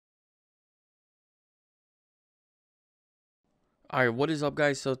Alright, what is up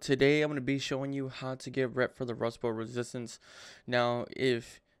guys? So today I'm going to be showing you how to get rep for the Rustbolt resistance. Now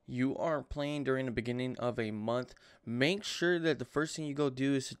if you are playing during the beginning of a month, make sure that the first thing you go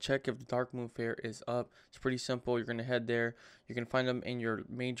do is to check if the Darkmoon Faire is up. It's pretty simple. You're going to head there. You can find them in your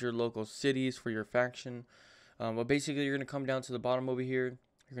major local cities for your faction. But basically you're going to come down to the bottom over here.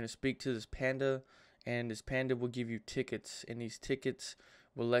 You're going to speak to this panda, and this panda will give you tickets, and these tickets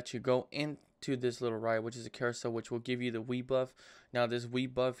will let you go into this little ride, which is a carousel, which will give you the Wii buff. Now this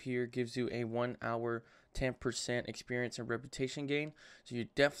Wii buff here gives you a 1 hour 10% experience and reputation gain, so you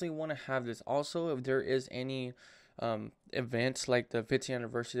definitely want to have this. Also, if there is any events like the 50th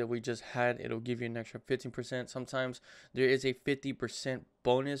anniversary that we just had, it'll give you an extra 15%. Sometimes there is a 50%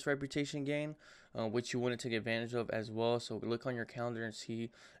 bonus reputation gain, which you want to take advantage of as well. So look on your calendar and see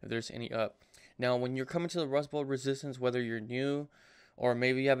if there's any up. Now when you're coming to the Rustbolt resistance, whether you're new or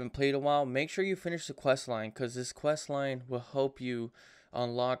maybe you haven't played a while, make sure you finish the quest line, because this quest line will help you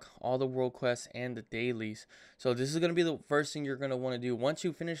unlock all the world quests and the dailies. So this is going to be the first thing you're going to want to do. Once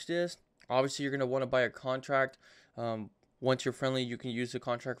you finish this, obviously you're going to want to buy a contract. Once you're friendly, you can use the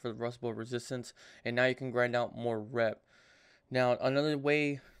contract for the Rustbolt resistance, and now you can grind out more rep. Now another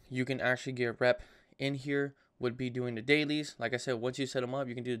way you can actually get rep in here would be doing the dailies. Like I said, once you set them up,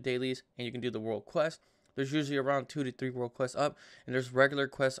 you can do the dailies and you can do the world quest. There's usually around 2 to 3 world quests up, and there's regular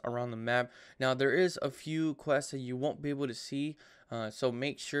quests around the map. Now there is a few quests that you won't be able to see, so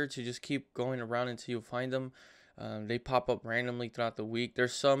make sure to just keep going around until you find them. They pop up randomly throughout the week.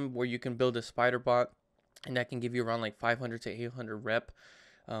 There's some where you can build a spider bot, and that can give you around like 500 to 800 rep.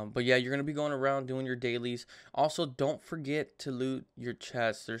 But yeah, you're going to be going around doing your dailies. Also, don't forget to loot your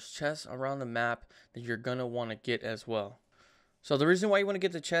chests. There's chests around the map that you're going to want to get as well. So the reason why you want to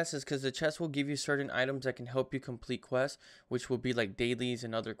get the chest is because the chest will give you certain items that can help you complete quests, which will be like dailies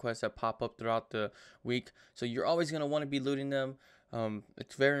and other quests that pop up throughout the week. So you're always going to want to be looting them.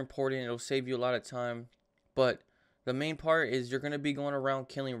 It's very important. It'll save you a lot of time. But the main part is you're going to be going around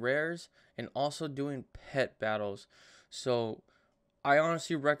killing rares and also doing pet battles. So I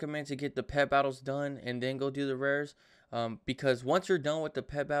honestly recommend to get the pet battles done and then go do the rares. Because once you're done with the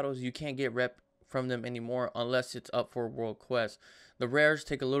pet battles, you can't get rep from them anymore unless it's up for world quest. The rares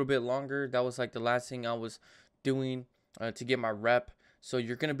take a little bit longer. That was like the last thing I was doing to get my rep. So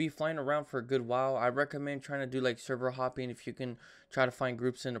you're going to be flying around for a good while. I recommend trying to do like server hopping. If you can try to find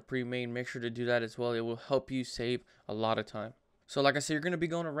groups in a pre-made, make sure to do that as well. It will help you save a lot of time. So like I said, you're going to be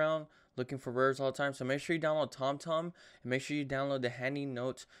going around looking for rares all the time. So make sure you download TomTom, and make sure you download the Handy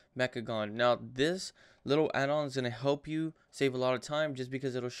Notes Mechagon. Now this little add-on is going to help you save a lot of time, just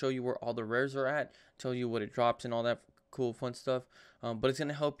because it'll show you where all the rares are at, tell you what it drops and all that cool fun stuff. But it's going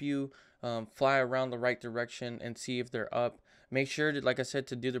to help you fly around the right direction and see if they're up. Make sure to, like I said,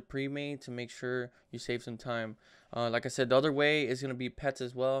 to do the pre-made to make sure you save some time. Like I said, the other way is going to be pets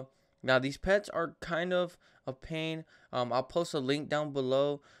as well. Now these pets are kind of a pain. I'll post a link down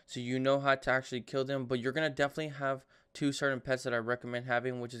below so you know how to actually kill them, but you're going to definitely have two certain pets that I recommend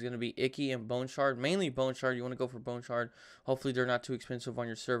having, which is going to be Icky and Bone Shard. Mainly Bone Shard. You want to go for Bone Shard. Hopefully they're not too expensive on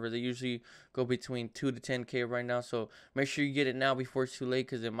your server. They usually go between 2 to 10k right now, so make sure you get it now before it's too late,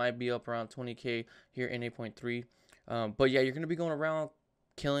 because it might be up around 20k here in 8.3. But yeah, you're going to be going around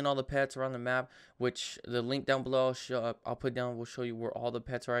killing all the pets around the map, which the link down below I'll put down will show you where all the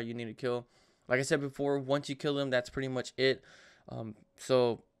pets are at you need to kill. Like I said before, once you kill them, that's pretty much it.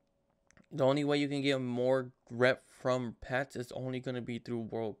 So the only way you can get more rep from pets is only going to be through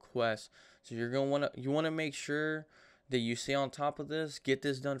world quests. So you're going to want to make sure that you stay on top of this. Get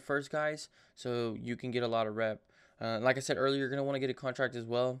this done first, guys, so you can get a lot of rep. Like I said earlier, you're going to want to get a contract as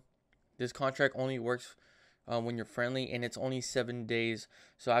well. This contract only works when you're friendly, and it's only 7 days.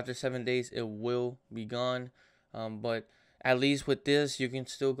 So after 7 days it will be gone. But at least with this, you can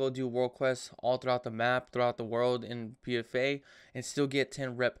still go do world quests all throughout the map, throughout the world in PFA, and still get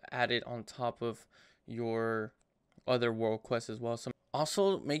 10 rep added on top of your other world quests as well. So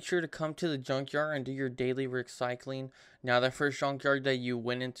also make sure to come to the junkyard and do your daily recycling. Now that first junkyard that you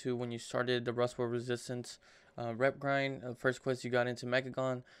went into when you started the Rustbolt resistance rep grind, first quest you got into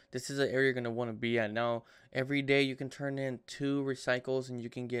Mechagon, this is an area you're going to want to be at. Now every day you can turn in 2 recycles and you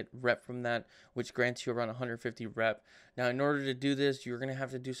can get rep from that, which grants you around 150 rep. Now in order to do this, you're going to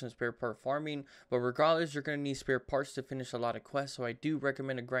have to do some spare part farming, but regardless, you're going to need spare parts to finish a lot of quests. So I do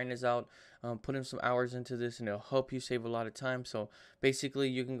recommend to grind this out, put in some hours into this, and it'll help you save a lot of time. So basically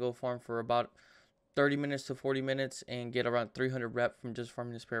you can go farm for about 30 minutes to 40 minutes and get around 300 rep from just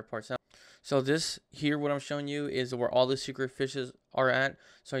farming the spare parts. Now, so this here, what I'm showing you is where all the secret fishes are at.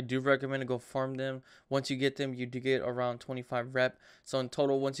 So I do recommend to go farm them. Once you get them, you do get around 25 rep. So in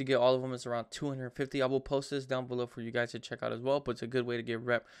total, once you get all of them, it's around 250. I will post this down below for you guys to check out as well, but it's a good way to get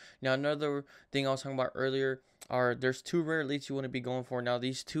rep. Now, another thing I was talking about earlier are there's 2 rare elites you want to be going for. Now,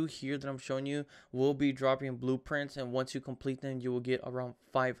 these 2 here that I'm showing you will be dropping blueprints, and once you complete them, you will get around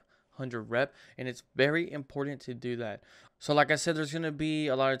 500 rep, and it's very important to do that. So like I said, there's going to be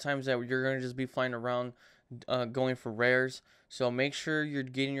a lot of times that you're going to just be flying around going for rares. So make sure you're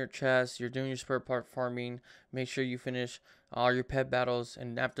getting your chests, you're doing your spare part farming, make sure you finish all your pet battles,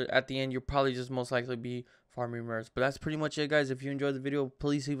 and at the end you'll probably just most likely be farming rares. But that's pretty much it, guys. If you enjoyed the video,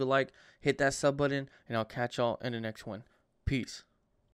 please leave a like, hit that sub button, and I'll catch y'all in the next one. Peace.